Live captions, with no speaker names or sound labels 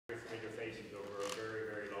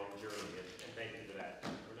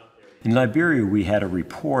In Liberia, we had a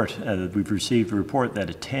report, we've received a report that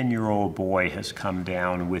a 10-year-old boy has come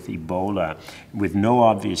down with Ebola with no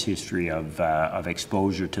obvious history of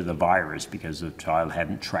exposure to the virus because the child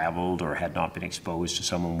hadn't traveled or had not been exposed to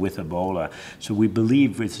someone with Ebola. So we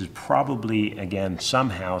believe this is probably, again,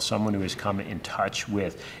 somehow someone who has come in touch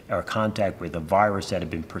with or contact with a virus that had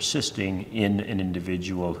been persisting in an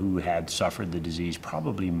individual who had suffered the disease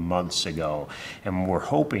probably months ago. And we're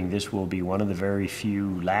hoping this will be one of the very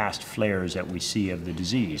few last flares that we see of the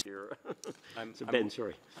disease. I'm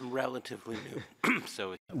relatively new,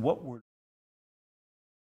 so. What were